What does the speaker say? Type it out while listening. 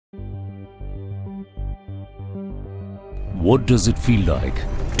What does it feel like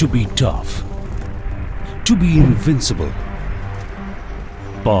to be tough? To be invincible?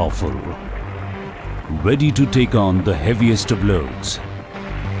 Powerful? Ready to take on the heaviest of loads?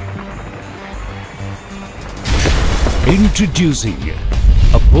 Introducing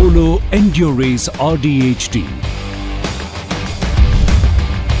Apollo Endu Race RDHD.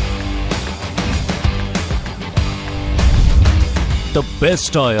 The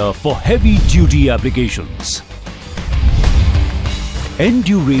best tire for heavy-duty applications.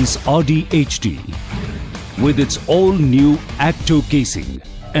 Endurace RDHD, with its all-new Acto casing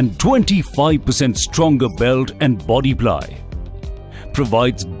and 25% stronger belt and body ply,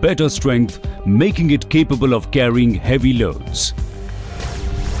 provides better strength, making it capable of carrying heavy loads.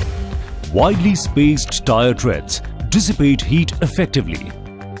 Widely spaced tire treads dissipate heat effectively.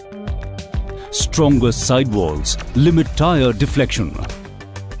 Stronger sidewalls limit tire deflection,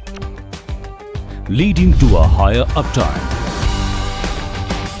 leading to a higher uptime.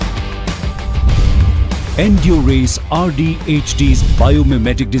 Endurace RDHD's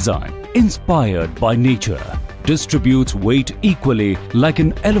biomimetic design, inspired by nature, distributes weight equally like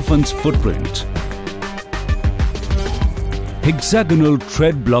an elephant's footprint. Hexagonal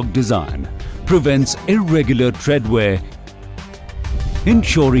tread block design prevents irregular tread wear,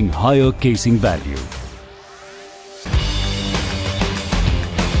 ensuring higher casing value.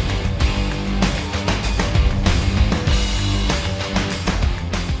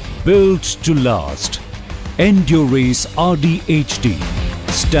 Built to last, Endurace RDHD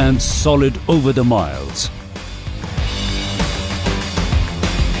stands solid over the miles.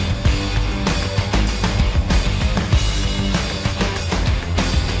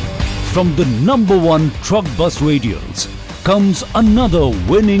 From the #1 truck bus radials comes another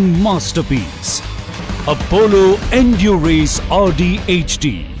winning masterpiece, Apollo Endu Race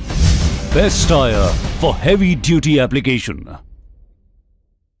RDHD. Best tire for heavy duty application.